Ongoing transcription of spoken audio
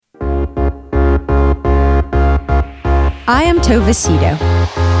I am Tovacito.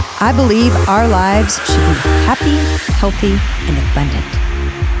 I believe our lives should be happy, healthy, and abundant.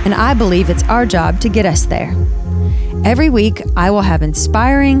 And I believe it's our job to get us there. Every week, I will have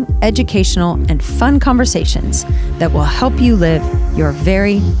inspiring, educational, and fun conversations that will help you live your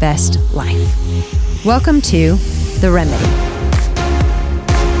very best life. Welcome to The Remedy.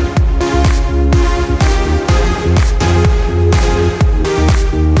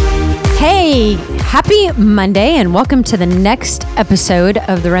 Hey, happy Monday and welcome to the next episode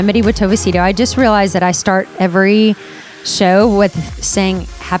of The Remedy with Tovacito. I just realized that I start every show with saying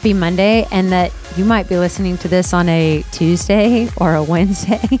happy Monday and that you might be listening to this on a Tuesday or a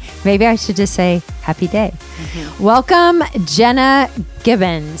Wednesday. Maybe I should just say happy day. Mm-hmm. Welcome, Jenna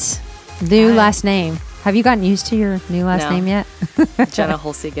Gibbons. New last name. Have you gotten used to your new last name yet? Jenna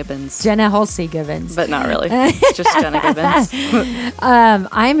Halsey Gibbons. Jenna Halsey Gibbons. But not really. It's just Jenna Gibbons.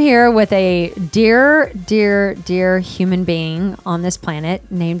 I'm here with a dear human being on this planet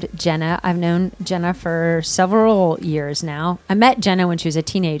named Jenna. I've known Jenna for several years now. I met Jenna when she was a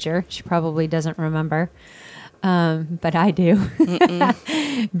teenager. She probably doesn't remember, but I do.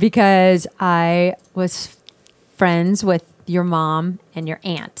 Because I was friends with your mom and your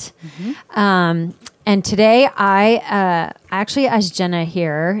aunt. Mm-hmm. And today I actually asked Jenna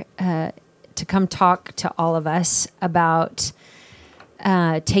here to come talk to all of us about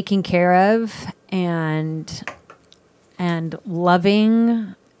taking care of and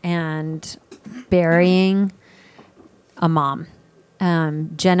loving and burying a mom.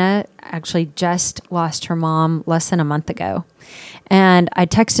 Jenna actually just lost her mom less than a month ago. And I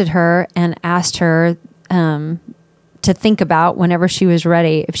texted her and asked her to think about whenever she was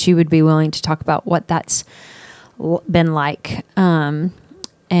ready, if she would be willing to talk about what that's been like. And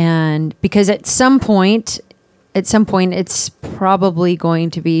because at some point, it's probably going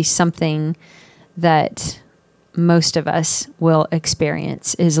to be something that most of us will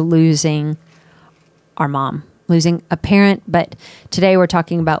experience, is losing our mom, losing a parent. But today we're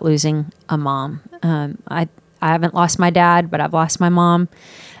talking about losing a mom. I haven't lost my dad, but I've lost my mom,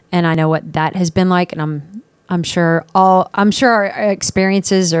 and I know what that has been like. And I'm sure our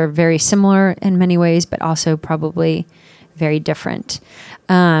experiences are very similar in many ways, but also probably very different.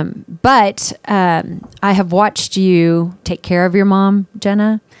 But I have watched you take care of your mom,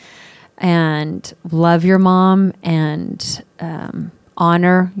 Jenna, and love your mom and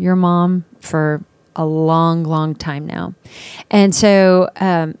honor your mom for a long time now. And so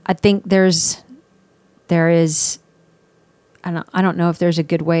I think there is. I don't know if there's a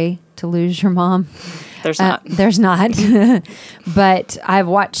good way to lose your mom. There's not. There's not. But I've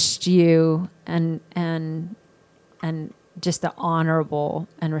watched you and just the honorable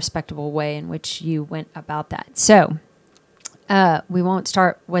and respectable way in which you went about that. So we won't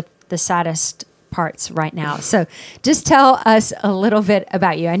start with the saddest parts right now. So just tell us a little bit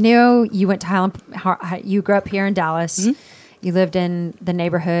about you. I know you went to you grew up here in Dallas. Mm-hmm. You lived in the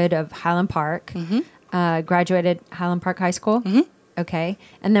neighborhood of Highland Park. Mm-hmm. Graduated Highland Park High School? Mm-hmm. Okay.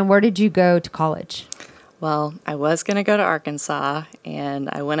 And then where did you go to college? Well, I was going to go to Arkansas, and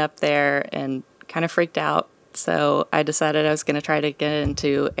I went up there and kind of freaked out. So I decided I was going to try to get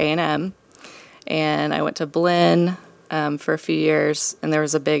into A&M, and I went to Blinn for a few years, and there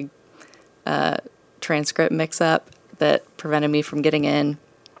was a big transcript mix-up that prevented me from getting in.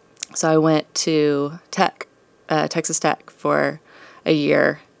 So I went to Texas Tech for a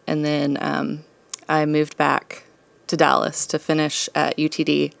year, and then I moved back to Dallas to finish at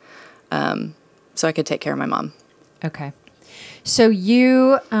UTD so I could take care of my mom. Okay. So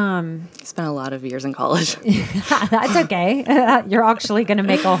you spent a lot of years in college. That's okay. You're actually going to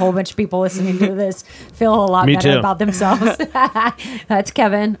make a whole bunch of people listening to this feel a lot better about themselves. That's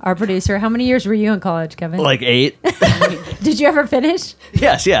Kevin, our producer. How many years were you in college, Kevin? Like 8. Did you ever finish?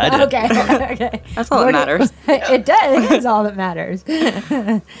 Yes, yeah, I did. Okay. That's all that matters. It does. It's all that matters.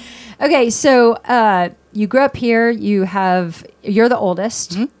 Okay, so you grew up here. You're the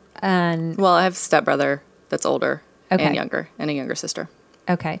oldest. Mm-hmm. And well, I have a stepbrother that's older and younger, and a younger sister.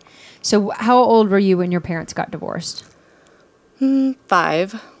 Okay. So how old were you when your parents got divorced?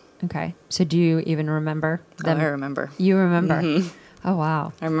 5. Okay. So do you even remember them? Oh, I remember. You remember? Mm-hmm. Oh,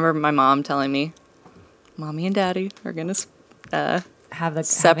 wow. I remember my mom telling me, Mommy and Daddy are going to having the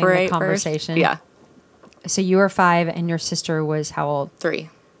separate conversation. First. Yeah. So you were 5 and your sister was how old? 3.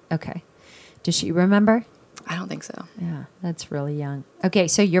 Okay. Does she remember? I don't think so. Yeah, that's really young. Okay,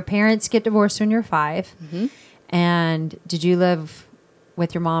 so your parents get divorced when you're 5. Mm-hmm. And did you live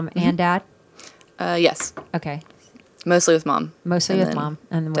with your mom and dad? Yes. Okay. Mostly with mom. Mostly with mom.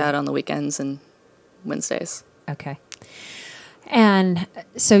 And dad on the weekends and Wednesdays. Okay. And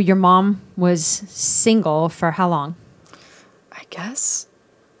so your mom was single for how long? guess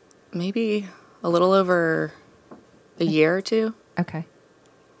maybe a little over a year or two. Okay.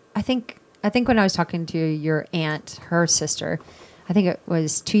 I think when I was talking to your aunt, her sister, I think it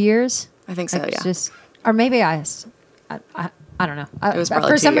was 2 years. I think so, Like, yeah. Just, or maybe I don't know. It was probably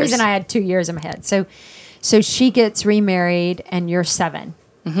for 2 some years. reason I had 2 years in my head. So she gets remarried and you're 7.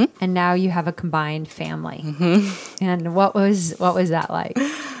 Mm-hmm. And now you have a combined family. Mm-hmm. And what was that like?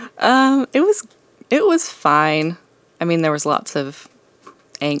 It was fine. I mean, there was lots of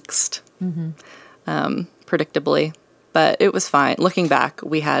angst, predictably, but it was fine. Looking back,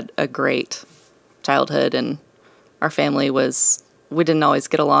 we had a great childhood, and our family we didn't always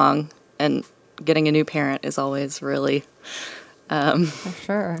get along, and getting a new parent is always really For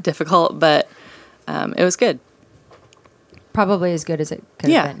sure. difficult, but it was good. Probably as good as it could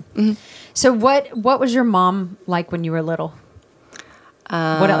have been. Mm-hmm. So what was your mom like when you were little?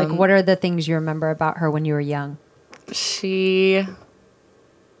 What are the things you remember about her when you were young? She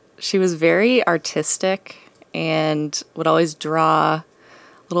was very artistic and would always draw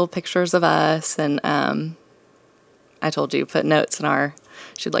little pictures of us. And I told you, put notes in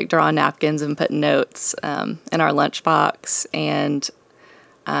she'd like draw on napkins and put notes in our lunchbox. And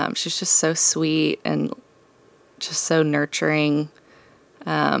she's just so sweet and just so nurturing.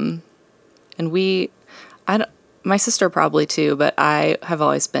 And my sister probably too, but I have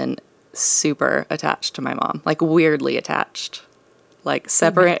always been super attached to my mom, like weirdly attached, like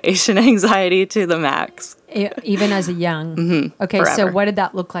separation anxiety to the max. Even as a young. Mm-hmm. Okay, Forever. so what did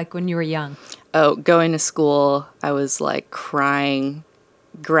that look like when you were young? Oh, going to school, I was like crying,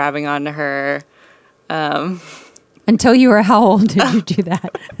 grabbing onto her. Until you were how old did you do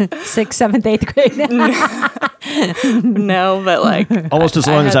that? 6th, 7th, 8th grade? No, but like Almost as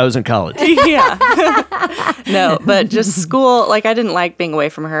long as I was in college. yeah. No, but just school, like I didn't like being away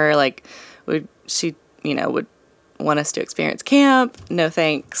from her. Like she would want us to experience camp. No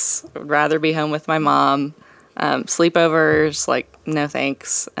thanks. Would rather be home with my mom. Sleepovers, like no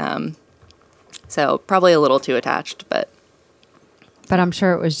thanks. So probably a little too attached, but I'm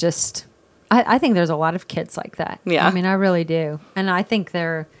sure it was just, I think there's a lot of kids like that. Yeah. I mean, I really do. And I think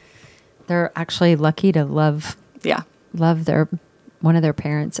they're actually lucky to love one of their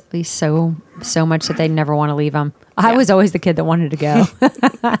parents at least so much that they never want to leave them. I was always the kid that wanted to go.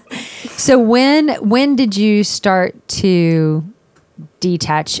 So when did you start to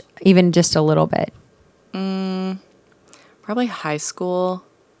detach even just a little bit? Probably high school.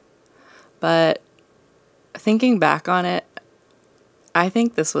 But thinking back on it, I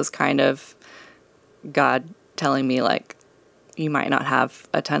think this was kind of God telling me, like, you might not have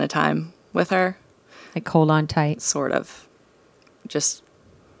a ton of time with her. Like, hold on tight. Sort of. Just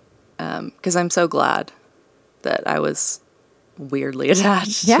because I'm so glad that I was weirdly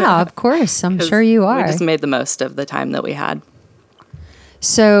attached. Yeah, of course. I'm sure you are. We just made the most of the time that we had.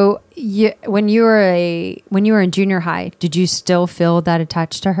 So when you were in junior high, did you still feel that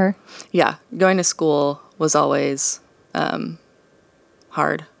attached to her? Yeah. Going to school was always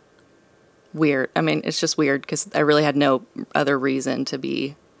hard. Weird. I mean, it's just weird because I really had no other reason to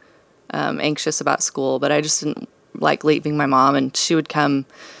be anxious about school, but I just didn't like leaving my mom, and she would come.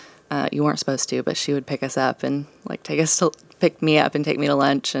 You weren't supposed to, but she would pick us up and like pick me up and take me to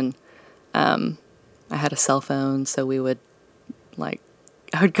lunch. And I had a cell phone, so we would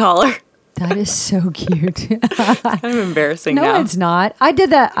I would call her. That is so cute. Kind of embarrassing now. No, it's not. I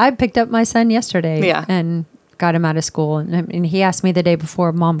did that. I picked up my son yesterday. Yeah. And got him out of school, and he asked me the day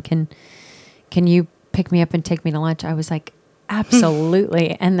before, "Mom, can you pick me up and take me to lunch?" I was like,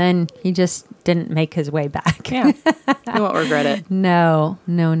 absolutely. And then he just didn't make his way back. Yeah. You won't regret it. No.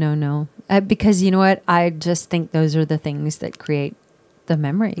 Because you know what? I just think those are the things that create the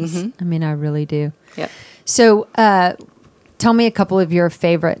memories. Mm-hmm. I mean, I really do. Yeah. So tell me a couple of your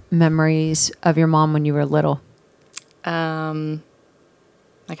favorite memories of your mom when you were little. Like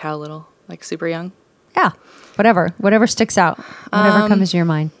how little? Like super young? Yeah. Whatever sticks out. Whatever comes to your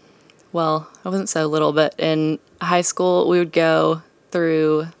mind. Well, I wasn't so little, but in high school, we would go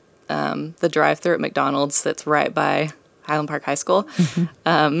through the drive-thru at McDonald's that's right by Highland Park High School,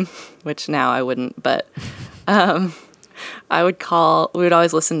 which now I wouldn't, but I would call. We would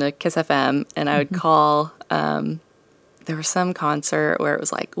always listen to Kiss FM, and I would call. There was some concert where it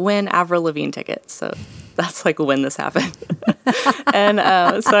was like, win Avril Lavigne tickets. So that's like when this happened.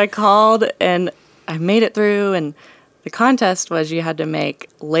 And so I called, and I made it through, and the contest was you had to make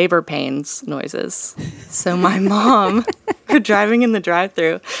labor pains noises. So my mom, we're driving in the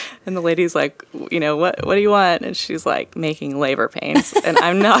drive-thru, and the lady's like, what do you want? And she's like, making labor pains. And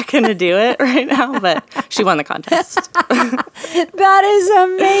I'm not going to do it right now, but she won the contest. That is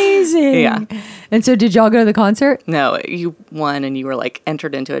amazing. Yeah. And so did y'all go to the concert? No, you won and you were like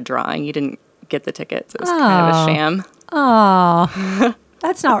entered into a drawing. You didn't get the tickets. It was kind of a sham. Oh,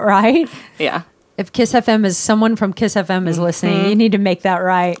 that's not right. Yeah. If Kiss FM is someone from Kiss FM is listening, you need to make that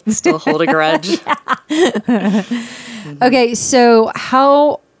right. Still hold a grudge. Okay, so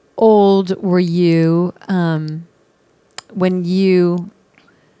how old were you when you?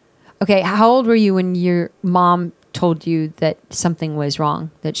 Okay, how old were you when your mom told you that something was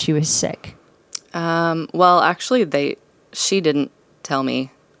wrong, that she was sick? Well, actually, she didn't tell me.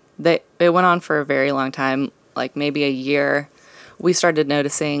 It went on for a very long time, like maybe a year. We started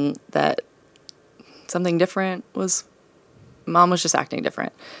noticing that something different Mom was just acting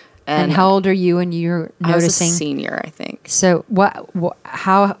different. And how old are you when you're noticing? I was a senior, I think. So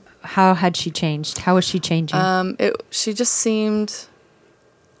how had she changed? How was she changing? She just seemed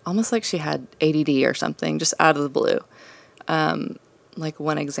almost like she had ADD or something, just out of the blue. Like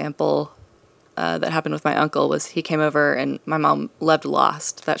one example that happened with my uncle was he came over and my mom loved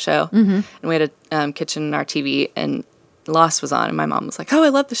Lost, that show. And we had a kitchen in our TV and Lost was on and my mom was like, oh, I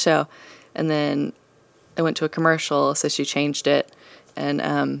love the show. And then I went to a commercial, so she changed it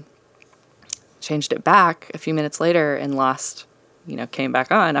and changed it back a few minutes later and Lost, came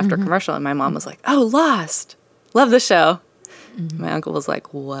back on after commercial. And my mom was like, oh, Lost. Love the show. My uncle was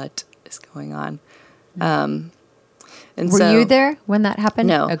like, what is going on? And Were you there when that happened?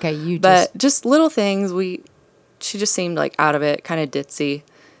 No. Okay, But just little things, she just seemed like out of it, kind of ditzy.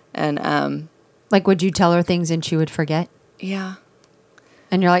 And like, would you tell her things and she would forget? Yeah.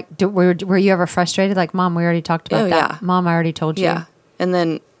 And you're like, were you ever frustrated? Like, Mom, we already talked about that. Yeah. Mom, I already told you. Yeah. And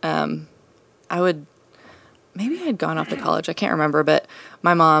then maybe I had gone off to college. I can't remember, but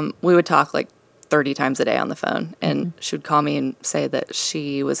my mom, we would talk like 30 times a day on the phone. And she would call me and say that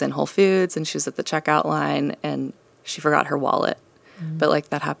she was in Whole Foods and she was at the checkout line and she forgot her wallet. But like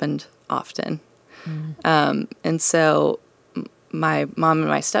that happened often. And so my mom and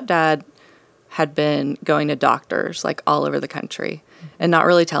my stepdad had been going to doctors like all over the country and not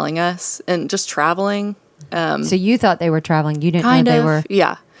really telling us and just traveling. So you thought they were traveling. You didn't know they were.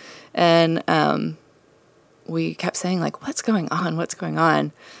 Yeah. And we kept saying like, what's going on? What's going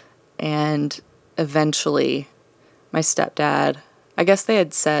on? And eventually my stepdad, I guess they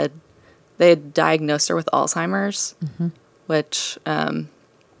had diagnosed her with Alzheimer's, which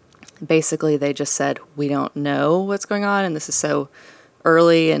basically they just said, we don't know what's going on. And this is so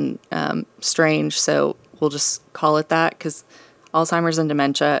early and strange. So we'll just call it that because Alzheimer's and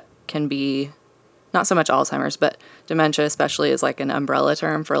dementia can be not so much Alzheimer's, but dementia especially is like an umbrella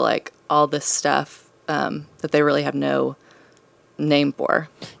term for like all this stuff that they really have no name for.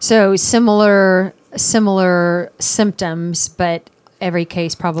 So similar symptoms, but every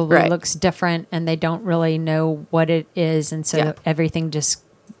case probably looks different and they don't really know what it is. And so everything just,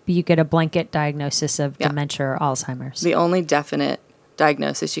 you get a blanket diagnosis of dementia or Alzheimer's. The only definite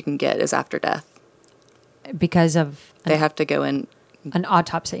diagnosis you can get is after death. Because of... They have to go in... An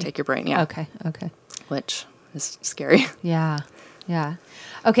autopsy. Take your brain, yeah. Okay. Which is scary. Yeah.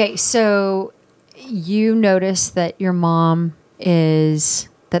 Okay, so you notice that your mom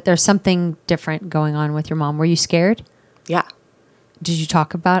that there's something different going on with your mom. Were you scared? Yeah. Did you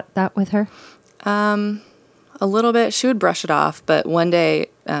talk about that with her? A little bit. She would brush it off, but one day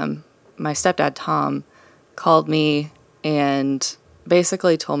my stepdad, Tom, called me and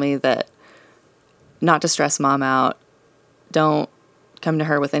basically told me that not to stress Mom out. Don't come to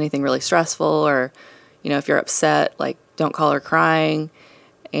her with anything really stressful or, if you're upset, like, don't call her crying.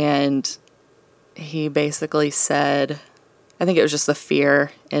 And he basically said, I think it was just the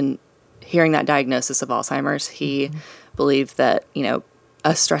fear in hearing that diagnosis of Alzheimer's. He believed that,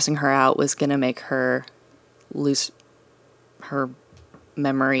 us stressing her out was going to make her lose her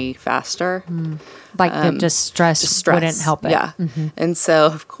memory faster. Like just stress wouldn't help it. Yeah. And so,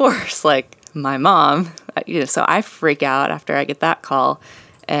 of course, like my mom, so I freak out after I get that call.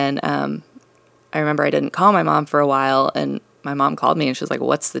 And I remember I didn't call my mom for a while. And my mom called me and she was like,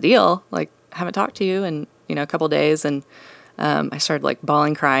 what's the deal? Like, I haven't talked to you in, a couple days. And I started like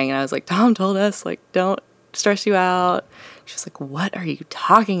bawling, crying. And I was like, Tom told us, like, don't stress you out. She's like, what are you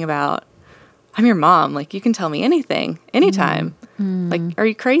talking about? I'm your mom. Like, you can tell me anything, anytime. Like, are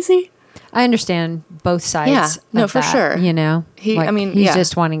you crazy? I understand both sides. Yeah, no, for that, sure. He's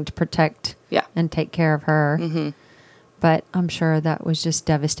just wanting to protect and take care of her. But I'm sure that was just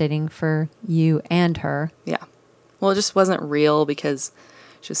devastating for you and her. Yeah. Well, it just wasn't real because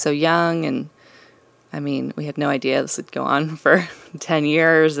she was so young. And, we had no idea this would go on for 10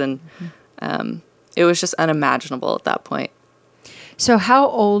 years. And it was just unimaginable at that point. So how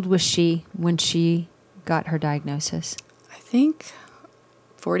old was she when she got her diagnosis? I think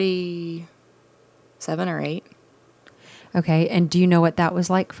 40, 7 or 8. Okay. And do you know what that was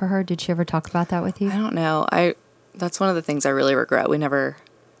like for her? Did she ever talk about that with you? I don't know. That's one of the things I really regret.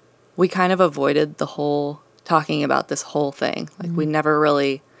 We kind of avoided the whole talking about this whole thing. Like we never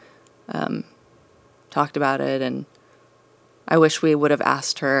really talked about it, and I wish we would have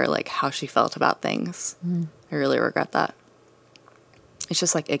asked her like how she felt about things. I really regret that. It's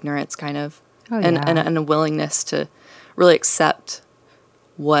just like ignorance kind of. Oh, and, yeah. and a willingness to really accept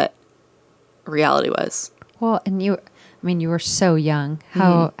what reality was. Well, and you were so young.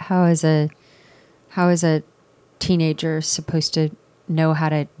 How is a teenager supposed to know how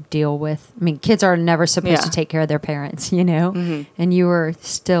to deal with? I mean, kids are never supposed to take care of their parents, you know. And you were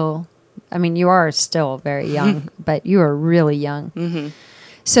still. I mean, you are still very young, but you are really young.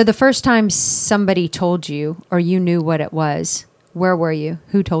 So the first time somebody told you, or you knew what it was, where were you?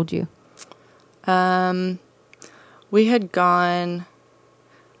 Who told you? We had gone.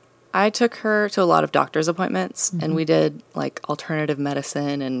 I took her to a lot of doctor's appointments, and we did like alternative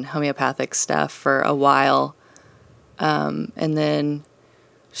medicine and homeopathic stuff for a while. And then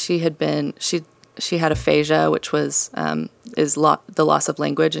she had aphasia, which was the loss of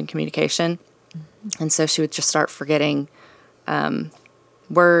language and communication, and so she would just start forgetting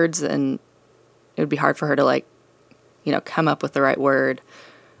words, and it would be hard for her to like, come up with the right word.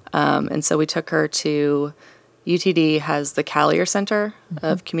 And so we took her to UTD has the Callier Center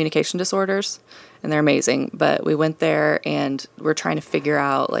of Communication Disorders, and they're amazing. But we went there and we're trying to figure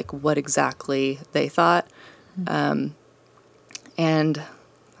out like what exactly they thought. And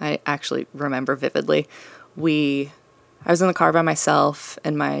I actually remember vividly, I was in the car by myself,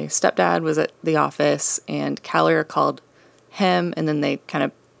 and my stepdad was at the office, and Callier called him, and then they kind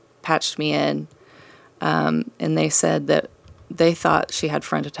of patched me in. And they said that they thought she had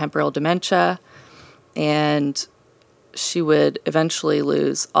frontotemporal dementia, and she would eventually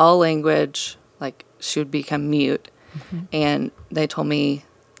lose all language, like she would become mute. And they told me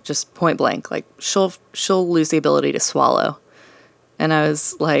just point blank, like she'll lose the ability to swallow. And I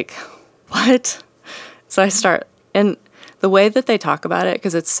was like, what? So I start, and the way that they talk about it,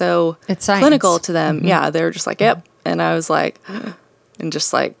 because it's clinical to them. Yeah, they're just like, yep. And I was like, and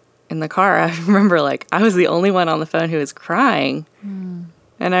just like in the car, I remember like I was the only one on the phone who was crying.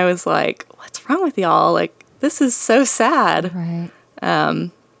 And I was like, what's wrong with y'all? Like, this is so sad. Right.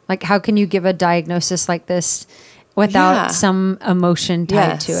 Like, how can you give a diagnosis like this without some emotion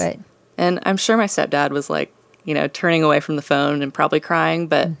tied to it? And I'm sure my stepdad was like, turning away from the phone and probably crying.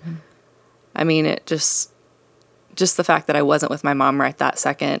 But I mean, it just the fact that I wasn't with my mom right that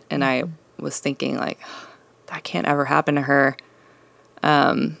second, and I was thinking like, that can't ever happen to her.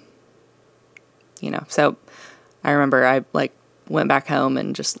 So I remember I like went back home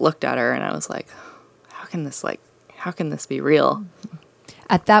and just looked at her, and I was like, how can this be real?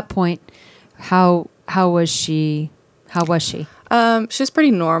 At that point, how was she? She was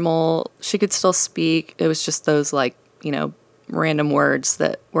pretty normal. She could still speak. It was just those like, random words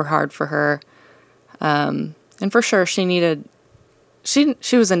that were hard for her. And for sure she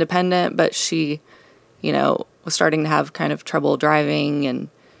was independent, but she, was starting to have kind of trouble driving,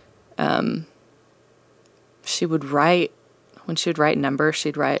 and she would write, when she would write numbers,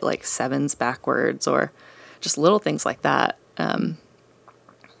 she'd write like 7s backwards, or just little things like that,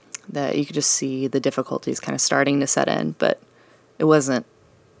 that you could just see the difficulties kind of starting to set in, but it wasn't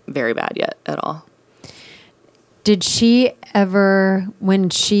very bad yet at all. Did she ever, when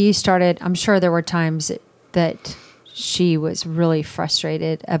she started, I'm sure there were times that she was really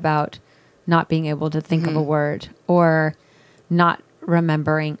frustrated about not being able to think of a word or not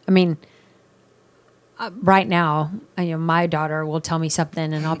remembering. I mean, right now, my daughter will tell me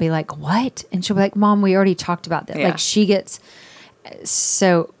something and I'll be like, what? And she'll be like, Mom, we already talked about that. Like she gets,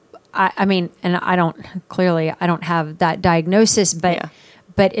 so I mean, and I don't have that diagnosis, but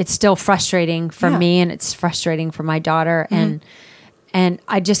it's still frustrating for me, and it's frustrating for my daughter. And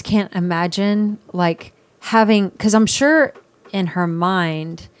I just can't imagine like having, cause I'm sure in her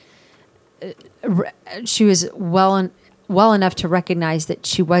mind, she was well enough to recognize that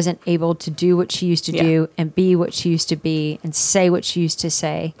she wasn't able to do what she used to do and be what she used to be and say what she used to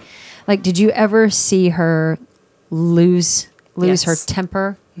say. Like, did you ever see her lose her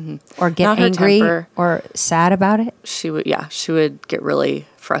temper or get angry or sad about it? She would get really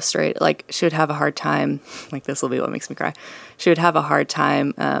frustrated. Like, she would have a hard time, like this will be what makes me cry. She would have a hard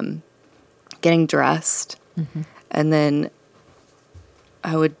time getting dressed. And then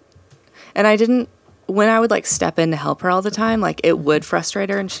when I would like step in to help her all the time, like it would frustrate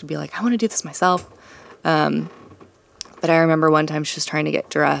her, and she'd be like, I want to do this myself. But I remember one time she was trying to get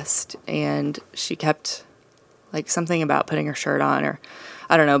dressed, and she kept like something about putting her shirt on, or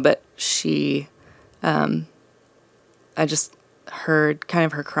I don't know, but she I just heard kind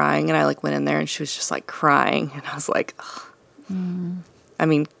of her crying, and I like went in there and she was just like crying, and I was like, ugh. I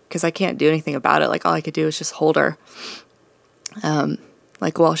mean, because I can't do anything about it. Like all I could do was just hold her,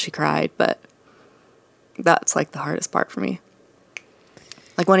 like while she cried. But that's like the hardest part for me,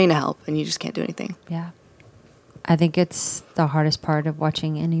 like wanting to help and you just can't do anything. Yeah. I think it's the hardest part of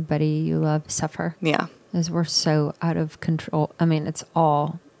watching anybody you love suffer. Yeah. Is we're so out of control. I mean, it's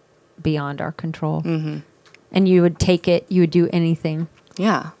all beyond our control. Mm-hmm. And you would take it, you would do anything.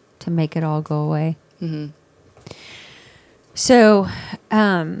 Yeah. To make it all go away. Mm-hmm. So,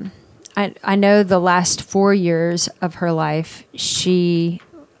 I know the last 4 years of her life, she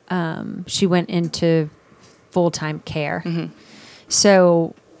went into full-time care. Mm-hmm.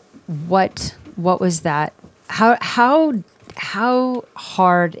 So, what was that? How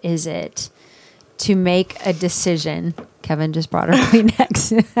hard is it to make a decision? Kevin just brought her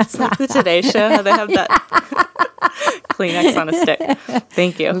Kleenex. It's like the Today Show, how they have that Kleenex on a stick.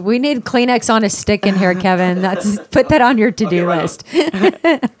 Thank you. We need Kleenex on a stick in here, Kevin. Put that on your to-do list.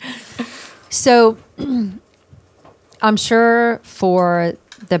 So I'm sure for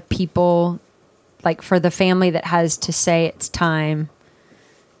the people, like for the family that has to say it's time,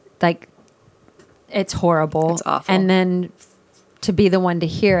 like it's horrible. It's awful. And then to be the one to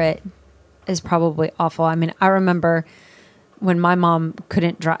hear it is probably awful. I mean, I remember when my mom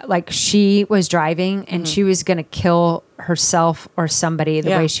couldn't drive, like she was driving and she was going to kill herself or somebody the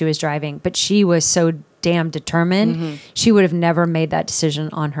way she was driving, but she was so damn determined. She would have never made that decision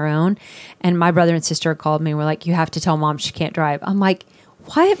on her own. And my brother and sister called me and were like, you have to tell mom she can't drive. I'm like,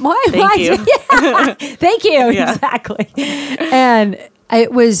 why? Thank you. Yeah, thank you. Yeah. Exactly. And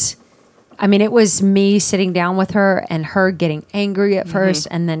it was me sitting down with her and her getting angry at first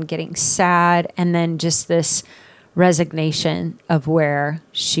and then getting sad and then just this resignation of where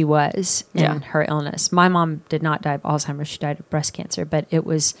she was in her illness. My mom did not die of Alzheimer's. She died of breast cancer, but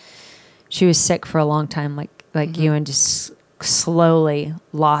she was sick for a long time, like you, and just slowly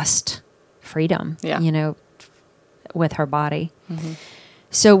lost freedom, with her body. Mm-hmm.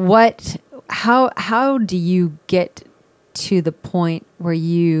 So how do you get to the point where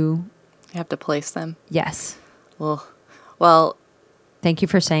you have to place them? Yes. Well, thank you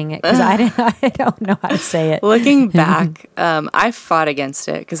for saying it, because I don't know how to say it. Looking back, I fought against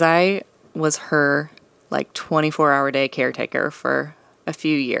it because I was her like 24-hour day caretaker for a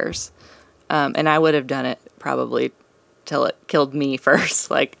few years. And I would have done it probably till it killed me first.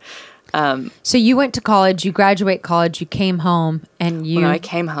 So you went to college, you graduate college, you came home, and I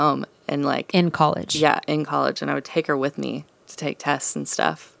came home and in college. Yeah, in college. And I would take her with me to take tests and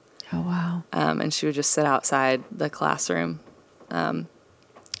stuff. Oh, wow. And she would just sit outside the classroom. Then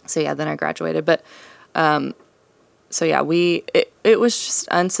I graduated. But, it was just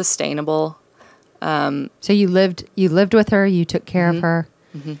unsustainable. So you lived with her, you took care of her.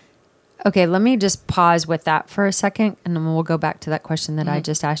 Mm-hmm. Okay, let me just pause with that for a second, and then we'll go back to that question that I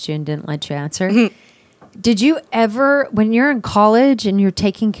just asked you and didn't let you answer. Mm-hmm. Did you ever, when you're in college and you're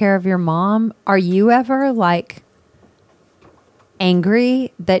taking care of your mom, are you ever like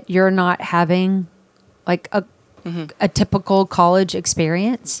angry that you're not having like a typical college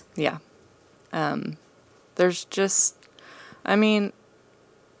experience? Yeah. There's just, when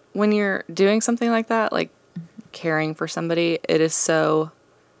you're doing something like that, like caring for somebody, it is so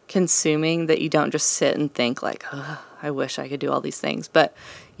consuming that you don't just sit and think like, oh, I wish I could do all these things. But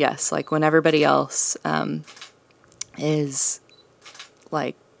yes, like when everybody else is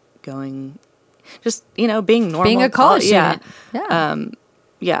like going, just, being normal. Being a college student.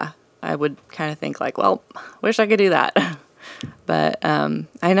 Yeah. I would kind of think like, well, wish I could do that. But I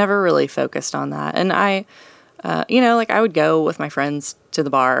never really focused on that. And I would go with my friends to the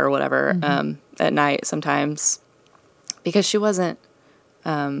bar or whatever at night sometimes, because she wasn't,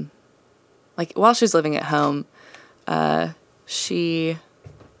 while she was living at home, I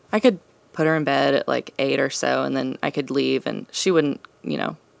could put her in bed at like 8 or so, and then I could leave, and she wouldn't,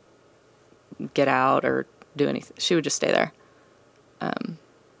 get out or do anything. She would just stay there.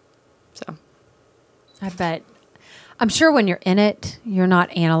 So. I bet. I'm sure when you're in it, you're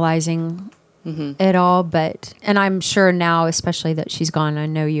not analyzing it all, and I'm sure now, especially that she's gone, I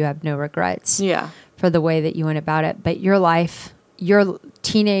know you have no regrets for the way that you went about it. But your life, your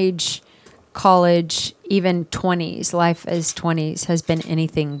teenage, college, even 20s, life as 20s has been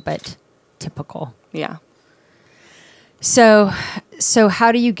anything but typical. Yeah. So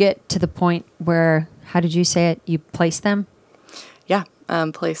how do you get to the point where, how did you say it? You place them? Yeah.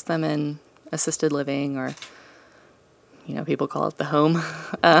 Place them in assisted living, or, people call it the home.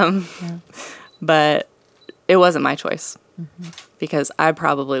 But it wasn't my choice. because I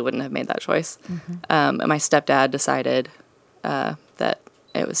probably wouldn't have made that choice. And my stepdad decided that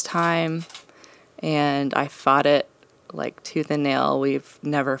it was time, and I fought it like tooth and nail. We've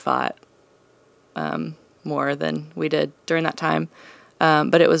never fought more than we did during that time.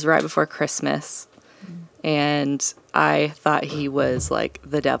 But it was right before Christmas, and I thought he was like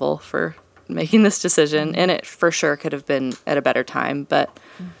the devil for making this decision, and it for sure could have been at a better time, but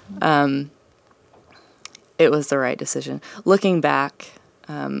it was the right decision. Looking back,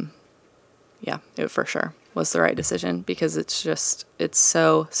 it for sure was the right decision, because it's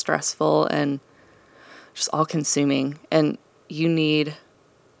so stressful and just all consuming, and you need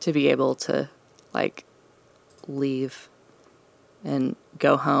to be able to like leave and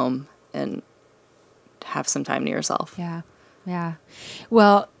go home and have some time to yourself. Yeah. Yeah.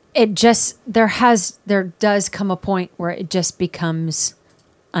 Well, there does come a point where it just becomes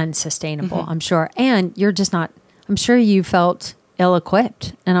unsustainable, I'm sure. And you're just not, I'm sure you felt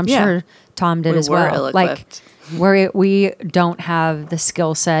ill-equipped, and I'm sure Tom did as well. Ill-equipped. Like we don't have the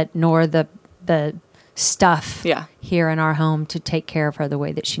skill set nor the stuff here in our home to take care of her the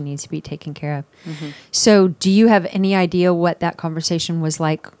way that she needs to be taken care of. So do you have any idea what that conversation was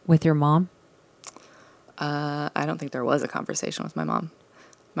like with your mom? I don't think there was a conversation with my mom.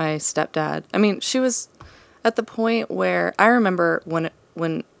 My stepdad, I mean, she was at the point where I remember when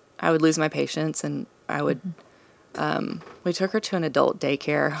I would lose my patience, and I would, we took her to an adult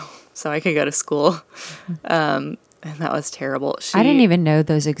daycare so I could go to school. And that was terrible. I didn't even know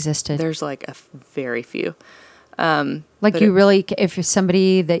those existed. There's like a very few. If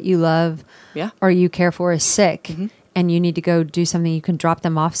somebody that you love or you care for is sick and you need to go do something, you can drop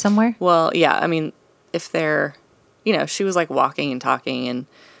them off somewhere? Well, yeah. I mean, if they're, she was like walking and talking, and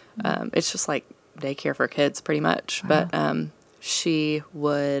it's just like daycare for kids pretty much. Wow. But she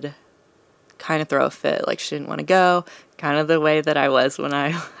would kind of throw a fit. Like she didn't want to go, kind of the way that I was when I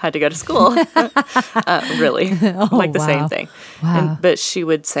had to go to school. Really. Like the same thing. Wow. But she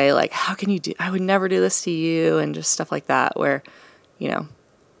would say like, how can you I would never do this to you, and just stuff like that, where,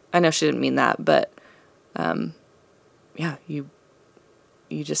 I know she didn't mean that, but you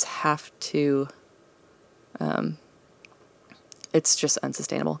just have to, it's just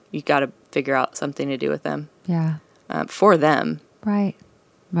unsustainable. You got to figure out something to do with them. Yeah. For them. Right.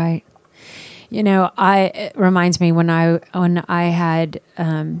 Right. It reminds me when I had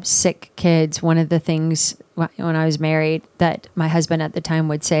sick kids, one of the things when I was married that my husband at the time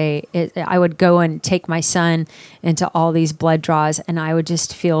would say, I would go and take my son into all these blood draws, and I would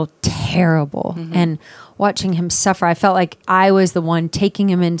just feel terrible. And watching him suffer, I felt like I was the one taking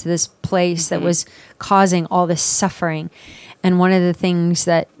him into this place that was causing all this suffering. And one of the things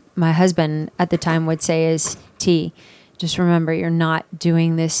that my husband at the time would say is, T, just remember, you're not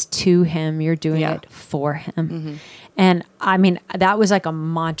doing this to him. You're doing it for him. And I mean, that was like a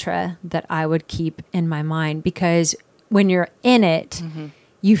mantra that I would keep in my mind, because when you're in it,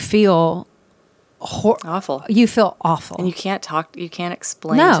 you feel awful. You feel awful. And you can't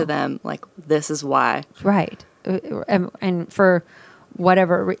explain to them, like, this is why. Right. And for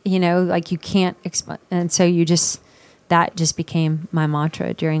whatever, like you can't explain. And so that just became my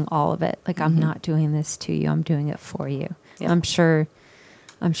mantra during all of it. Like, I'm not doing this to you. I'm doing it for you. Yeah. I'm sure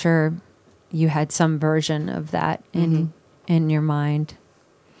you had some version of that in your mind.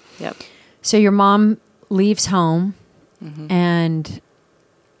 Yep. So your mom leaves home and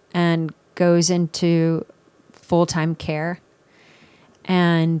goes into full-time care.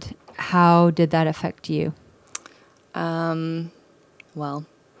 And how did that affect you? I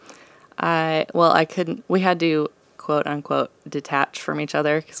couldn't, we had to quote unquote detach from each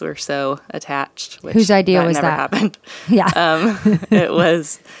other because we were so attached. Whose idea was never that? Happened. Yeah. It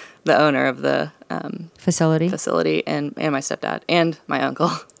was the owner of the facility and my stepdad and my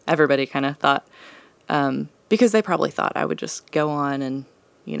uncle. Everybody kind of thought, because they probably thought I would just go on and,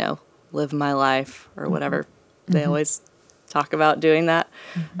 live my life or whatever. They always talk about doing that.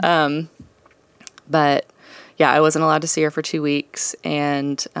 But yeah, I wasn't allowed to see her for 2 weeks,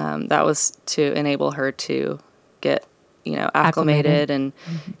 and that was to enable her to get, acclimated and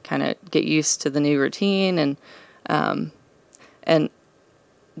kind of get used to the new routine. And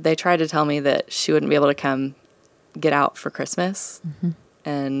they tried to tell me that she wouldn't be able to come get out for Christmas,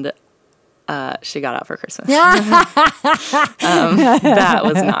 and she got out for Christmas. That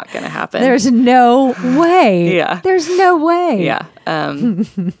was not going to happen. There's no way. Yeah. There's no way. Yeah.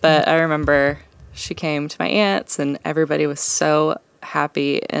 But I remember she came to my aunt's, and everybody was so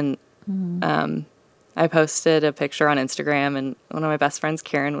happy. And I posted a picture on Instagram, and one of my best friends,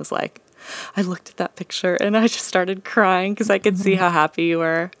 Karen, was like, I looked at that picture and I just started crying because I could see how happy you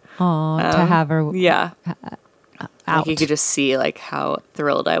were. Oh, to have her out. Like, you could just see, like, how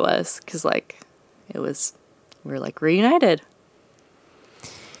thrilled I was. Because, like, we were, like, reunited.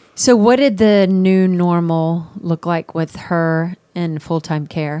 So what did the new normal look like with her in full-time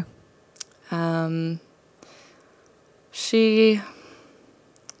care? I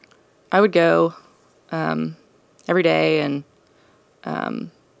would go every day, and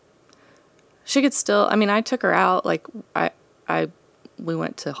she could still, I mean, I took her out, like, we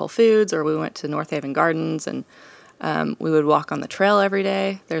went to Whole Foods, or we went to North Haven Gardens, and we would walk on the trail every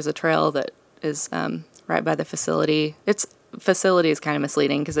day. There's a trail that is right by the facility. Facility is kind of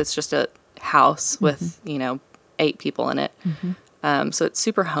misleading because it's just a house with, 8 people in it. So it's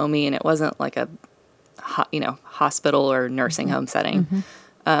super homey, and it wasn't like a, hospital or nursing home setting.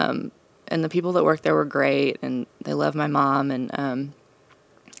 And the people that worked there were great, and they loved my mom. And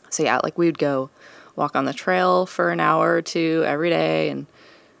so, yeah, like, we would go walk on the trail for an hour or two every day, and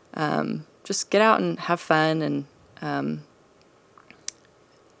just get out and have fun. And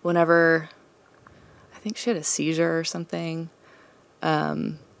whenever, I think she had a seizure or something,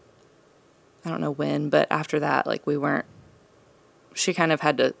 I don't know when, but after that, like, she kind of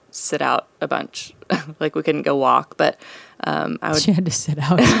had to sit out a bunch. Like, we couldn't go walk, but She had to sit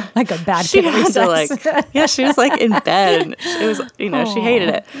out like a bad she kid at had recess. to, like, she was, like, in bed, and it was, she hated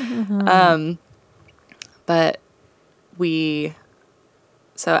it. But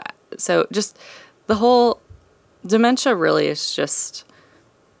so just the whole dementia really is just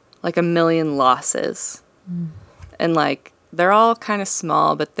like a million losses. And, like, they're all kind of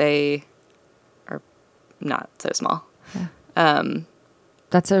small, but they are not so small.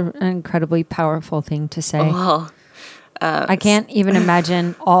 That's an incredibly powerful thing to say. Well, I can't even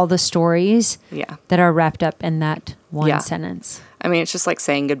imagine all the stories yeah. that are wrapped up in that one Yeah. sentence. I mean, it's just like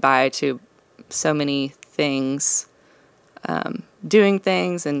saying goodbye to so many things, doing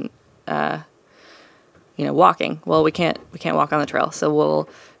things, and walking. Well, we can't walk on the trail, so we'll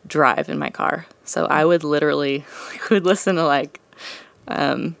drive in my car. So I would literally listen to, like,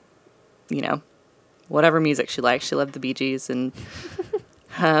 whatever music she liked. She loved the Bee Gees and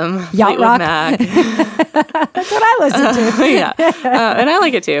Yacht Fleetwood rock. Mac. That's what I listen to. Yeah, and I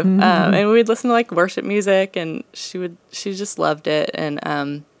like it too. And we'd listen to, like, worship music, and she just loved it.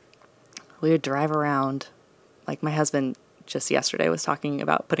 And we would drive around. Like, my husband just yesterday was talking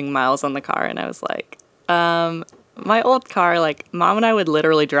about putting miles on the car, and I was like, my old car, like, Mom and I would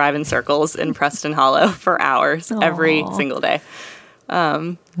literally drive in circles in Preston Hollow for hours every single day.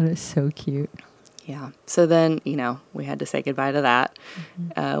 That is so cute. Yeah. So then, we had to say goodbye to that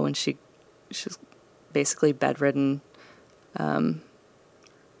when she was basically bedridden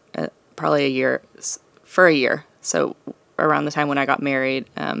probably for a year. So around the time when I got married,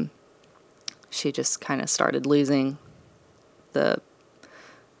 she just kind of started losing the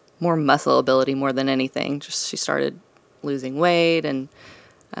more muscle ability more than anything. Just she started losing weight, and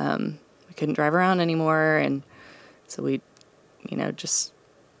we couldn't drive around anymore. And so we, just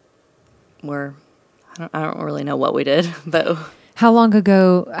were... I don't really know what we did, but How long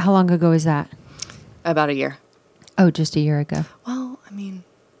ago is that? about a year. Oh, just a year ago. Well, I mean,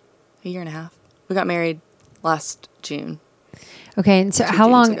 a year and a half. We got married last June. Okay, and so 2 how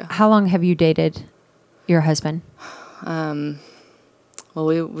Junes long ago. how long have you dated your husband? Well,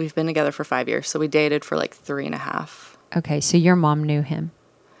 we've been together for 5 years, so we dated for like 3.5. Okay, so your mom knew him.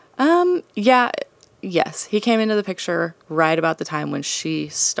 Yeah. Yes, he came into the picture right about the time when she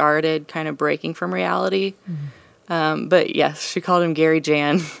started kind of breaking from reality. But yes, she called him Gary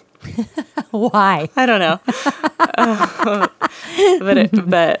Jan. Why? I don't know.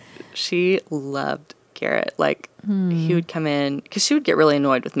 But she loved Garrett. Like, he would come in, because she would get really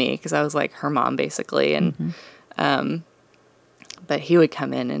annoyed with me because I was like her mom basically. And but he would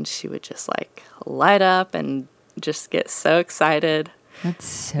come in, and she would just, like, light up and just get so excited. That's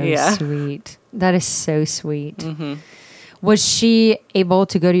so Yeah. sweet. That is so sweet. Was she able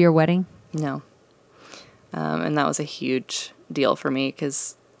to go to your wedding? No. And that was a huge deal for me,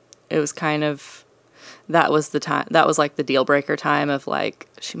 because it was kind of, that was the time, that was like the deal breaker time of, like,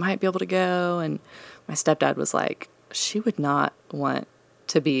 she might be able to go. And my stepdad was like, she would not want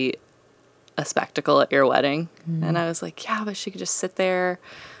to be a spectacle at your wedding. And I was like, yeah, but she could just sit there.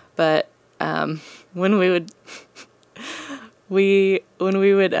 But when we would be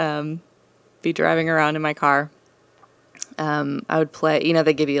driving around in my car, I would play,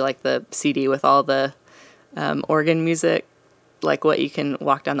 they give you, like, the CD with all the organ music, like what you can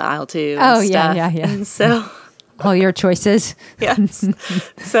walk down the aisle to. And stuff. Yeah. And so, All your choices. yes.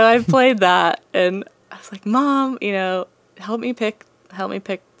 So I played that, and I was like, Mom, help me pick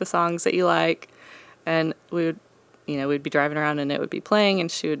the songs that you like. And we would, we'd be driving around, and it would be playing, and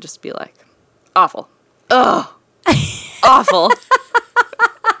she would just be like, awful. Ugh. Awful.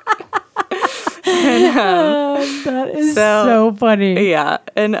 That is so funny. Yeah.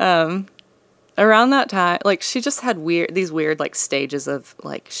 And around that time, like, she just had these weird, like, stages of,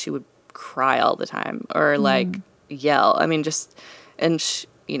 like, she would cry all the time or, like, yell. I mean, just, and,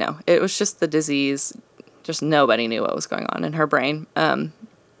 you know, it was just the disease. Just nobody knew what was going on in her brain.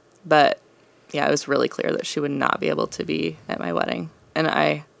 But, yeah, it was really clear that she would not be able to be at my wedding. And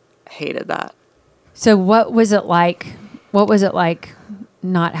I hated that. So what was it like? What was it like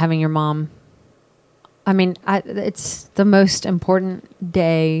not having your mom? I mean, it's the most important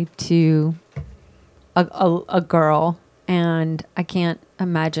day to a girl, and I can't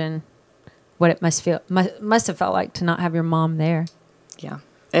imagine what it must have felt like to not have your mom there. Yeah,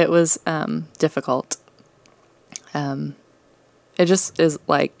 it was difficult. It just is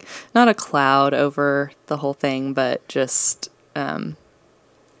like not a cloud over the whole thing, but just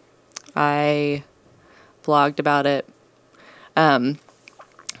I blogged about it. I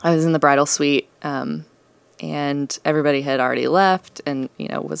was in the bridal suite, and everybody had already left and, you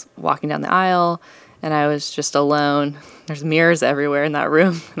know, was walking down the aisle, and I was just alone. There's mirrors everywhere in that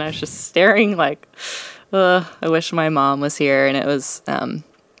room, and I was just staring like, I wish my mom was here. And it was,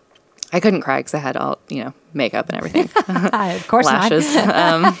 I couldn't cry because I had all, you know, makeup and everything. Of course lashes.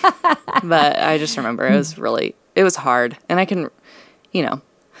 But I just remember it was hard. And I can, you know,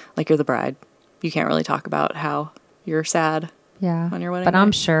 like, you're the bride. You can't really talk about how you're sad on your wedding but day.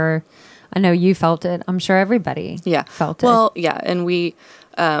 I'm sure, I know you felt it. I'm sure everybody felt it. Well, yeah. And we,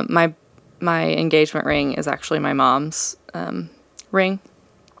 my engagement ring is actually my mom's ring.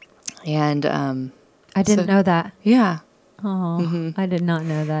 And I didn't know that. Yeah. Oh, I did not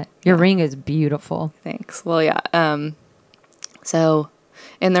know that. Your ring is beautiful. Thanks. Well, yeah. So,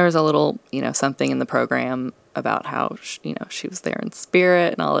 and there was a little, you know, something in the program about how, you know, she was there in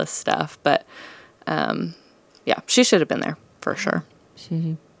spirit and all this stuff. But, yeah, she should have been there for sure.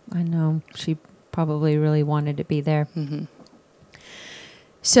 I know she probably really wanted to be there. Mm-hmm.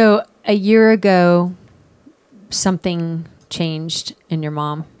 So a year ago, something changed in your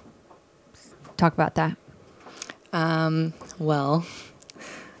mom. Talk about that. Well,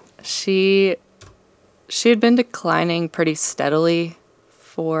 she had been declining pretty steadily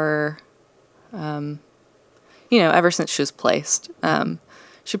for, you know, ever since she was placed.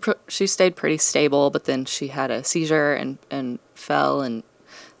 She stayed pretty stable, but then she had a seizure and fell, and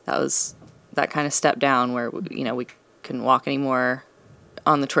that kind of stepped down where, you know, we couldn't walk anymore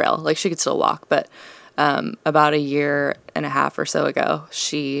on the trail. Like, she could still walk, but about a year and a half or so ago,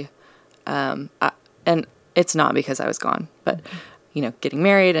 she and it's not because I was gone, but, you know, getting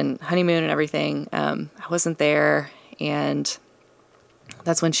married and honeymoon and everything, I wasn't there, and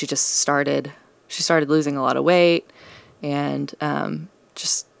that's when she started losing a lot of weight, and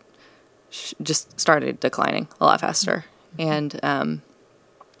just started declining a lot faster. And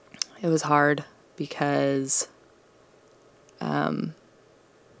it was hard because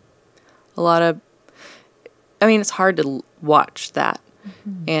it's hard to watch that.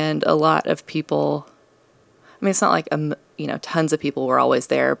 Mm-hmm. And a lot of people, I mean, it's not like, you know, tons of people were always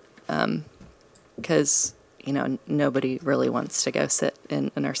there, because, you know, nobody really wants to go sit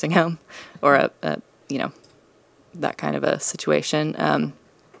in a nursing home or a you know, that kind of a situation.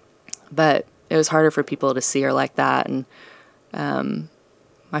 But it was harder for people to see her like that. And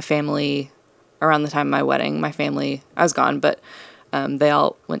my family, around the time of my wedding, I was gone, but they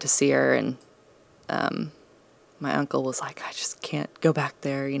all went to see her, and my uncle was like, I just can't go back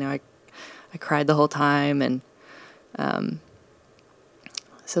there. You know, I cried the whole time. And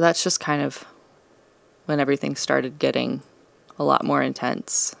so that's just kind of when everything started getting a lot more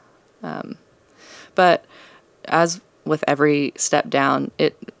intense. But as with every step down,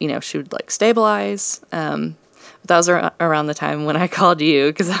 you know, she would like stabilize. But that was around the time when I called you,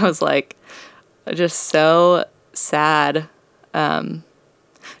 because I was like, just so sad.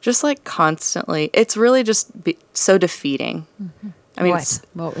 Just like constantly, it's really just so defeating. Mm-hmm. I mean,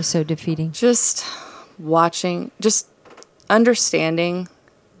 what was so defeating? Just watching, just understanding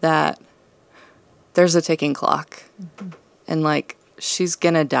that there's a ticking clock, mm-hmm. and like, she's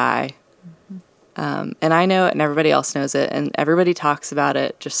gonna die. Mm-hmm. And I know it, and everybody else knows it, and everybody talks about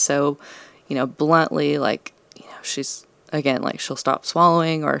it just so, you know, bluntly, like, you know, she's, again, like, she'll stop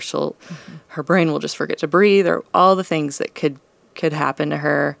swallowing, or mm-hmm. her brain will just forget to breathe, or all the things that could happen to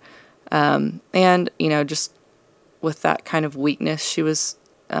her. And, you know, just with that kind of weakness she was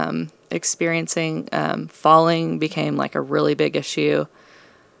experiencing, falling became like a really big issue.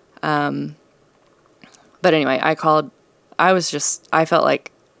 But anyway, I felt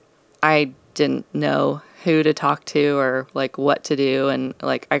like I didn't know who to talk to or like what to do. And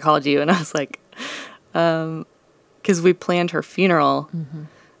like, I called you and I was like, because we planned her funeral.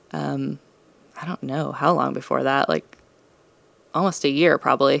 I don't know how long before that, like almost a year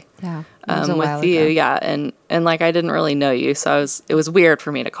probably. Yeah. It was a while with you. ago. Yeah. And like, I didn't really know you. So it was weird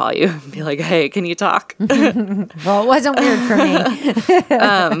for me to call you and be like, hey, can you talk? Well, it wasn't weird for me.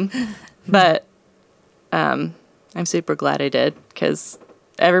 But I'm super glad I did, because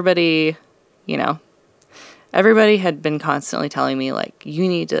everybody had been constantly telling me, like, you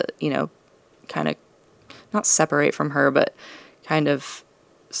need to, kind of not separate from her, but kind of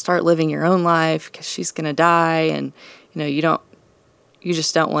start living your own life, because she's going to die. And, you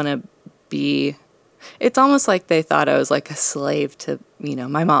just don't want to be, it's almost like they thought I was like a slave to,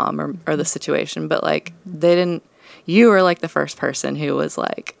 my mom or the situation. But like, you were like the first person who was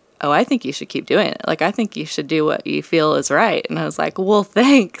like, oh, I think you should keep doing it. Like, I think you should do what you feel is right. And I was like, well,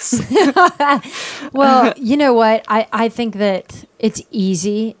 thanks. Well, you know what? I think that it's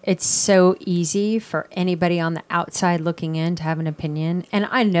easy. It's so easy for anybody on the outside looking in to have an opinion. And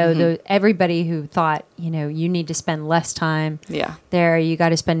I know everybody who thought, you need to spend less time there. You got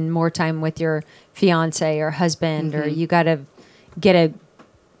to spend more time with your fiance or husband, or you got to get a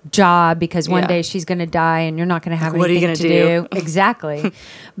job because one day she's going to die and you're not going to have anything to do. Exactly.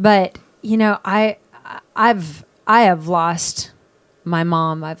 But, I have lost my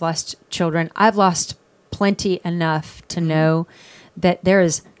mom. I've lost children. I've lost plenty enough to know that there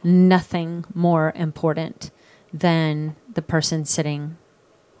is nothing more important than the person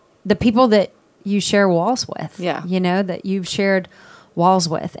the people that you share walls with. Yeah. That you've shared walls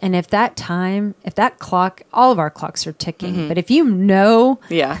with. And if that clock, all of our clocks are ticking, but if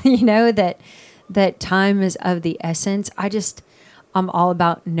that time is of the essence, I'm all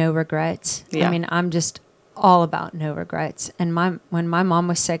about no regrets. Yeah. I mean, I'm just all about no regrets. And when my mom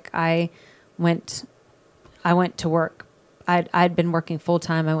was sick, I went to work. I'd been working full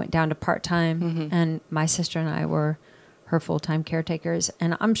time. I went down to part time, and my sister and I were her full time caretakers.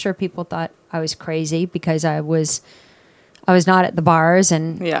 And I'm sure people thought I was crazy because I was not at the bars,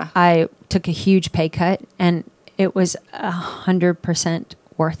 and I took a huge pay cut, and it was 100%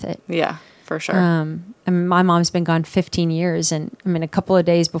 worth it. Yeah, for sure. And my mom's been gone 15 years, and a couple of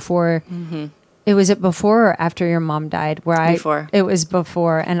days before. It was before or after your mom died? Before. It was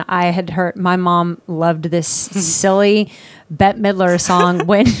before, and I had heard my mom loved this silly Bette Midler song,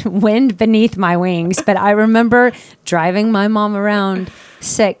 "Wind Beneath My Wings." But I remember driving my mom around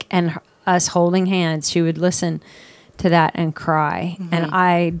sick, and us holding hands. She would listen to that and cry, and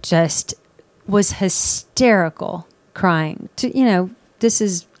I just was hysterical crying. This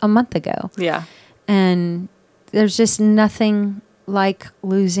is a month ago. Yeah, and there's just nothing like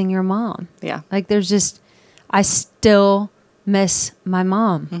losing your mom. Yeah. Like I still miss my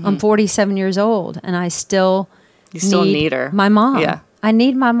mom. I'm 47 years old, and I still need her. My mom. Yeah. I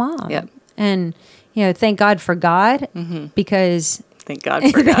need my mom. Yep. And, thank God for God, because thank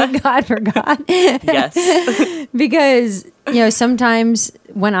God for God. Thank God for God. Yes. Because, sometimes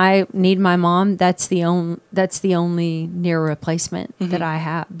when I need my mom, that's the only near replacement that I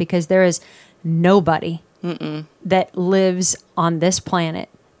have, because there is nobody that lives on this planet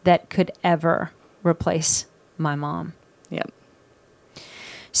that could ever replace my mom. Yep.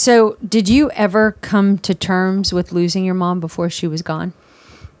 So, did you ever come to terms with losing your mom before she was gone?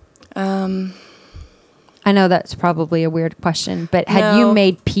 I know that's probably a weird question, but had you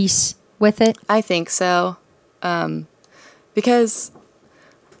made peace with it? I think so. Because,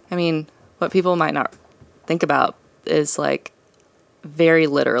 what people might not think about is, like, very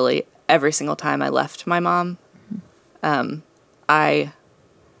literally every single time I left my mom, I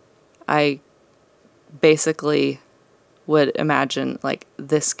basically would imagine, like,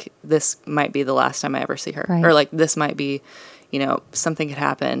 this might be the last time I ever see her. Right. Or, like, this might be, something could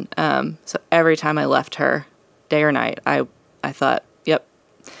happen. So every time I left her, day or night, I thought, yep,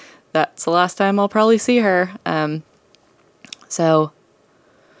 that's the last time I'll probably see her.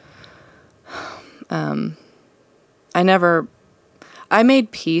 I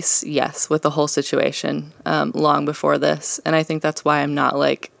made peace, yes, with the whole situation long before this. And I think that's why I'm not,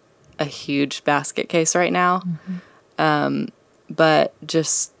 like, a huge basket case right now. But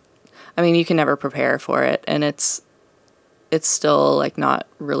just, you can never prepare for it. And it's still, like, not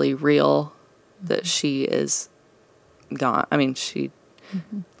really real that she is gone. I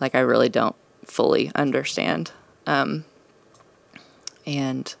really don't fully understand. And,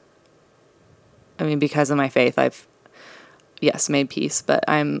 because of my faith, I've, yes, made peace, but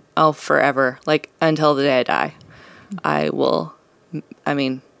I'll forever, like, until the day I die, I will,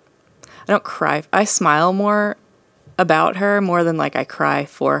 I don't cry. I smile more about her more than, like, I cry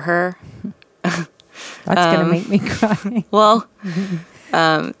for her. That's going to make me cry. Well,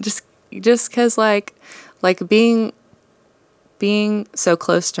 just because, like, like being so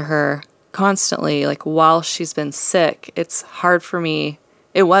close to her constantly, like while she's been sick, it was hard for me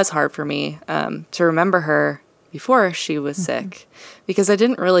to remember her before she was sick, because I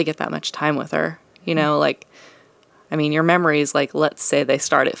didn't really get that much time with her, like, I mean, your memories, like, let's say they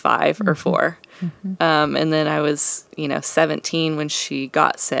start at 5 or 4. And then I was, 17 when she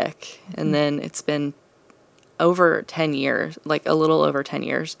got sick. And then it's been over 10 years, like a little over 10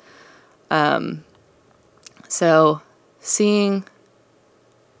 years. So seeing,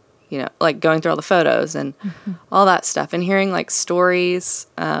 like going through all the photos and all that stuff and hearing like stories,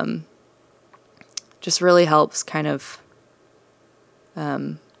 just really helps kind of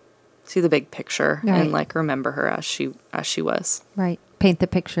see the big picture and like remember her as she was. Right. Paint the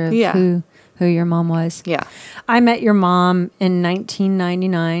picture of Yeah. who your mom was. Yeah. I met your mom in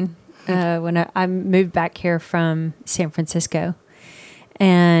 1999 when I moved back here from San Francisco,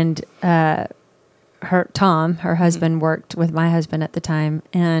 and her husband worked with my husband at the time,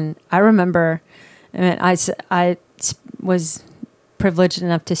 and I remember, I was privileged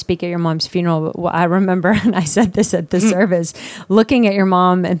enough to speak at your mom's funeral, but I remember, and I said this at the service, looking at your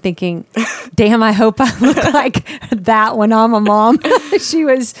mom and thinking, damn, I hope I look like that when I'm a mom. She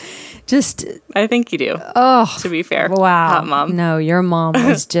was just... I think you do, to be fair. Wow. Hot mom. No, your mom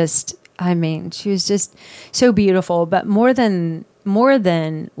was just, she was just so beautiful, but more than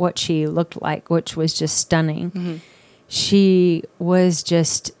what she looked like, which was just stunning. She was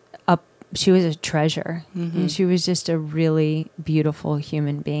just she was a treasure. And she was just a really beautiful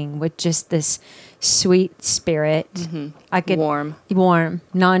human being with just this sweet spirit. Warm,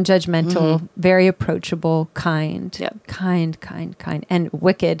 non-judgmental, very approachable, kind, kind, and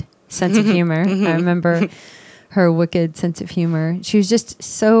wicked sense of humor. I remember her wicked sense of humor. She was just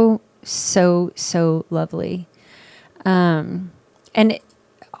so lovely. And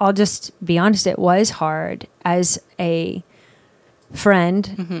I'll just be honest, it was hard as a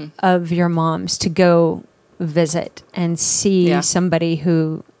friend of your mom's to go visit and see somebody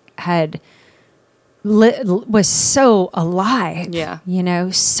who was so alive.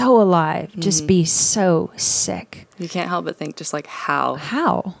 Yeah. So alive, just be so sick. You can't help but think just like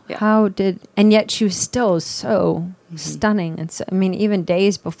how. And yet she was still so stunning. And so, even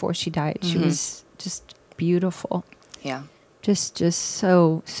days before she died, she was just beautiful. Yeah. Just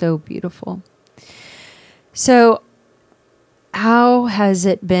so beautiful. So how has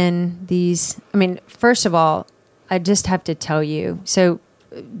it been first of all, I just have to tell you, so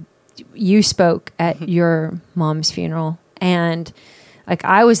you spoke at your mom's funeral, and like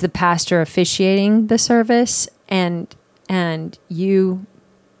I was the pastor officiating the service, and you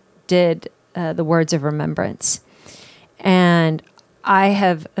did the words of remembrance. And I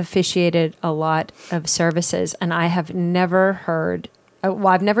have officiated a lot of services, and I have never heard,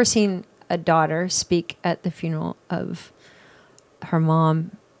 I've never seen a daughter speak at the funeral of her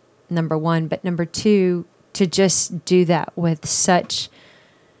mom, number one, but number two, to just do that with such,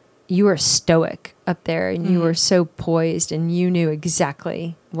 you were stoic up there, and you were so poised, and you knew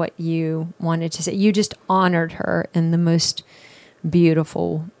exactly what you wanted to say. You just honored her in the most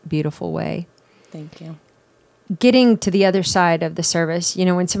beautiful, beautiful way. Thank you. Getting to the other side of the service,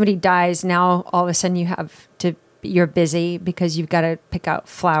 when somebody dies, now all of a sudden you're busy because you've got to pick out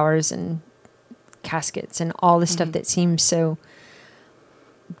flowers and caskets and all the stuff that seems so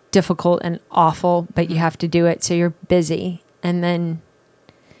difficult and awful, but you have to do it. So you're busy. And then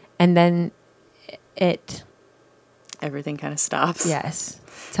everything kind of stops. Yes.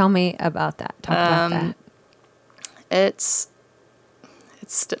 Tell me about that. Talk about that. It's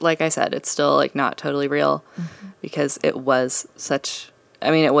like I said, it's still like not totally real because it was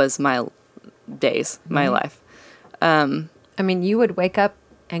it was my days, my life. You would wake up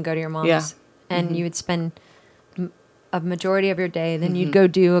and go to your mom's and you would spend a majority of your day. Then you'd go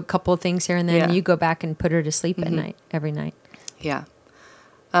do a couple of things here and then you go back and put her to sleep at night, every night. Yeah.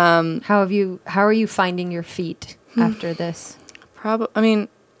 How are you finding your feet after this?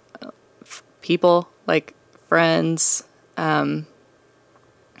 People, like friends, I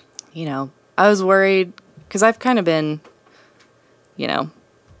was worried because I've kind of been, I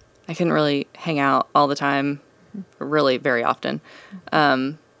couldn't really hang out all the time, really very often.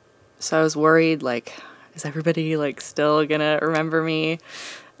 So I was worried, like, is everybody like still gonna remember me?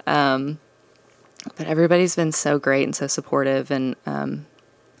 But everybody's been so great and so supportive. And,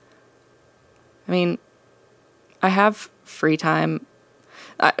 I have free time.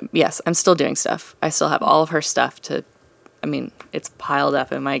 Yes, I'm still doing stuff. I still have all of her stuff it's piled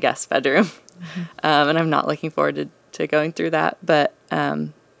up in my guest bedroom. And I'm not looking forward to going through that. But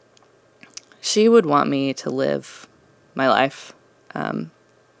she would want me to live my life.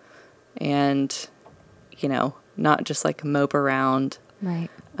 And, not just like mope around. Right.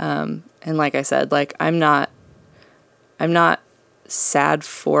 And like I said, like I'm not sad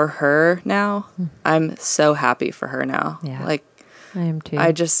for her now. I'm so happy for her now. Yeah. Like I am too.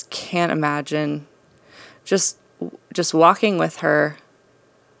 I just can't imagine just walking with her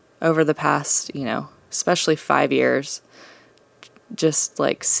over the past, especially 5 years, just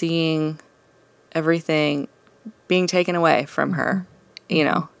like seeing everything being taken away from her,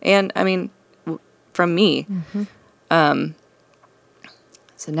 and I mean, from me. So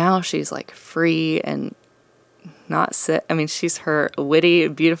now she's like free and not sick. I mean, she's her witty,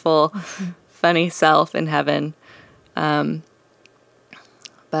 beautiful, funny self in heaven. But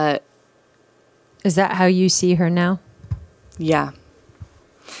is that how you see her now? Yeah.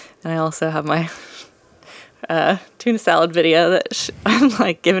 And I also have my tuna salad video that I'm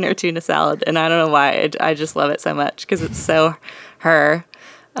like giving her tuna salad. And I don't know why. I just love it so much because it's so her.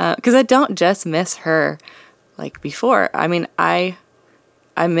 Because I don't just miss her like before. I mean, I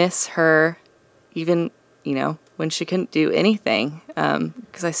miss her even, when she couldn't do anything.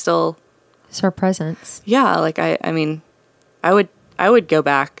 Because I still... It's her presence. Yeah. Like, I mean, I would go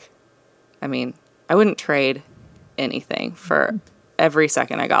back. I mean, I wouldn't trade anything for every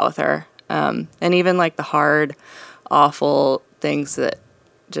second I got with her. And even like the hard, awful things that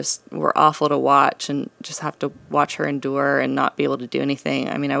just were awful to watch and just have to watch her endure and not be able to do anything.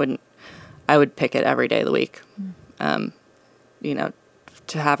 I mean, I would pick it every day of the week,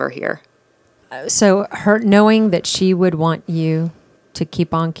 to have her here. So her knowing that she would want you to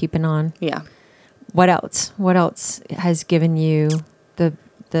keep on keeping on. Yeah. What else? What else has given you the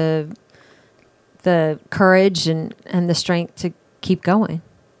courage and the strength to keep going?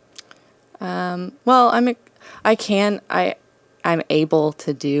 Well, I'm able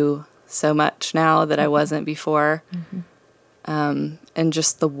to do so much now that I wasn't before. And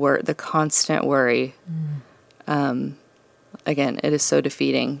just the constant worry. Again, it is so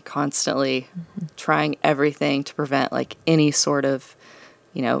defeating, constantly trying everything to prevent like any sort of,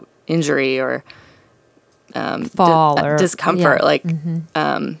 injury or, fall or discomfort.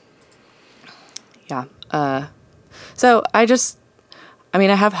 So I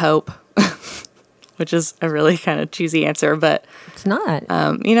have hope, which is a really kind of cheesy answer, but it's not.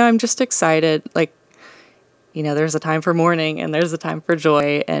 I'm just excited. Like, there's a time for mourning and there's a time for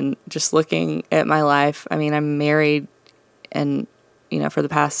joy. And just looking at my life, I mean, I'm married, and for the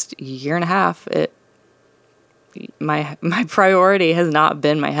past year and a half, my priority has not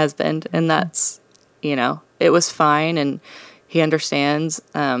been my husband, and that's it was fine, and he understands.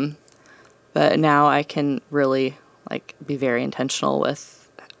 But now I can really like be very intentional with,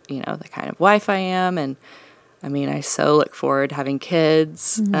 the kind of wife I am. And I mean, I so look forward to having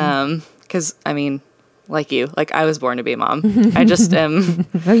kids. 'Cause I mean, like you, like I was born to be a mom. I just am.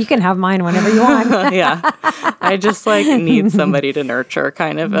 Well, you can have mine whenever you want. Yeah. I just like need somebody to nurture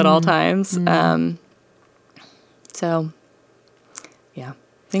kind of at all times. So yeah,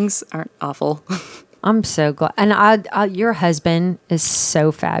 things aren't awful. I'm so glad. And your husband is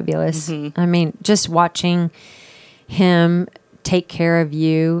so fabulous. I mean, just watching him take care of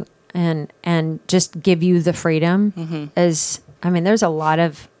you and just give you the freedom is, I mean, there's a lot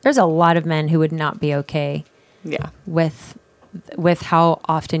of men who would not be okay. Yeah. With how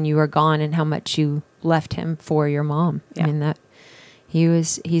often you were gone and how much you left him for your mom. Yeah. I mean,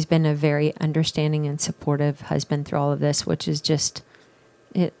 he's been a very understanding and supportive husband through all of this, which is just,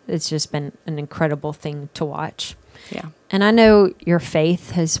 it's just been an incredible thing to watch. Yeah. And I know your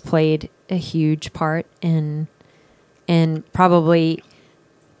faith has played a huge part in probably,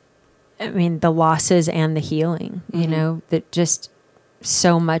 I mean, the losses and the healing, that just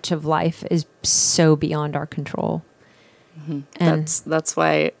so much of life is so beyond our control. And that's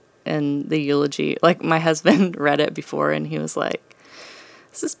why in the eulogy, like my husband read it before and he was like,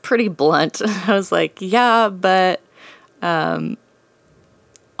 this is pretty blunt. I was like, yeah, but,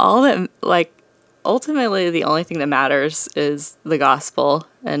 all that, like, ultimately the only thing that matters is the gospel.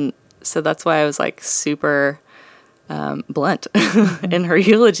 And so that's why I was like super, blunt in her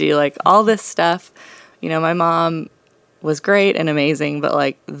eulogy, like all this stuff, my mom was great and amazing, but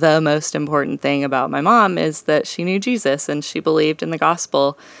like the most important thing about my mom is that she knew Jesus and she believed in the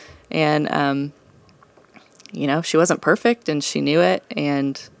gospel, and she wasn't perfect and she knew it,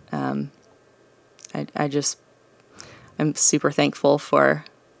 and I'm super thankful for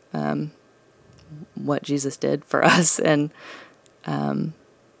what Jesus did for us, and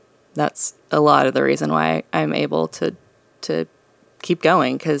that's a lot of the reason why I'm able to keep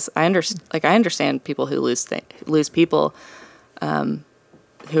going, because I understand people who lose people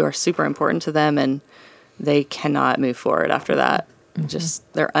who are super important to them, and they cannot move forward after that.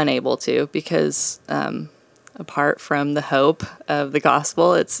 just they're unable to, because apart from the hope of the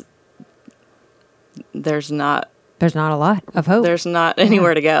gospel, there's not a lot of hope. There's not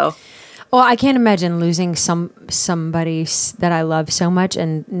anywhere to go. Well, I can't imagine losing somebody that I love so much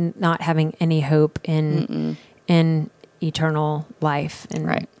and not having any hope in eternal life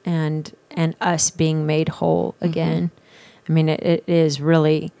and us being made whole again. I mean, it is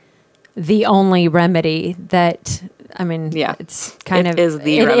really the only remedy that. I mean, it's kind of is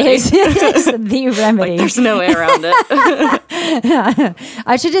the remedy. It is the remedy. Like, there's no way around it.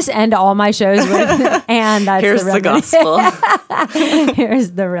 I should just end all my shows with, and that's here's the remedy. gospel.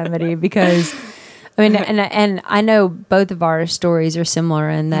 Here's the remedy, because I mean, and I know both of our stories are similar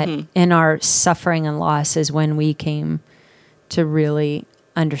in that in our suffering and loss is when we came to really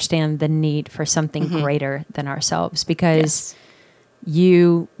understand the need for something greater than ourselves, because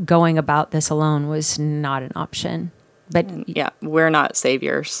you going about this alone was not an option. But we're not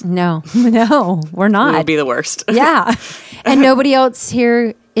saviors. No, we're not. We would be the worst. Yeah. And nobody else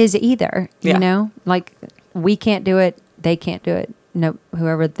here is either, you know, like we can't do it. They can't do it. No,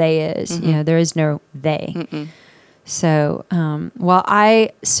 whoever they is, you know, there is no they. So, well,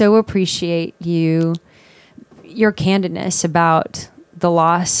 I so appreciate your candidness about the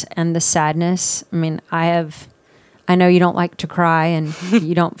loss and the sadness. I mean, I know you don't like to cry and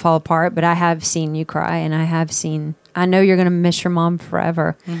you don't fall apart, but I have seen you cry, and I know you're going to miss your mom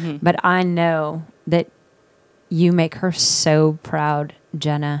forever, but I know that you make her so proud,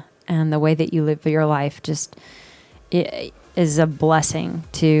 Jenna, and the way that you live your life just it is a blessing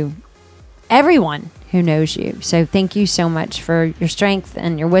to everyone who knows you. So thank you so much for your strength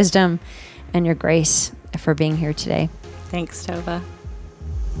and your wisdom and your grace for being here today. Thanks, Tova.